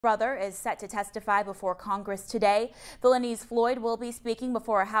Brother is set to testify before Congress today. Villainese Floyd will be speaking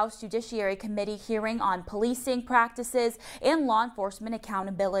before a House Judiciary Committee hearing on policing practices and law enforcement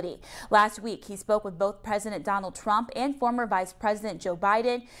accountability. Last week, he spoke with both President Donald Trump and former Vice President Joe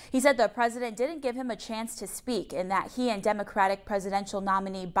Biden. He said the president didn't give him a chance to speak and that he and Democratic presidential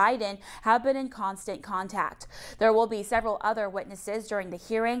nominee Biden have been in constant contact. There will be several other witnesses during the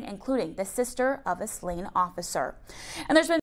hearing, including the sister of a slain officer. And there's been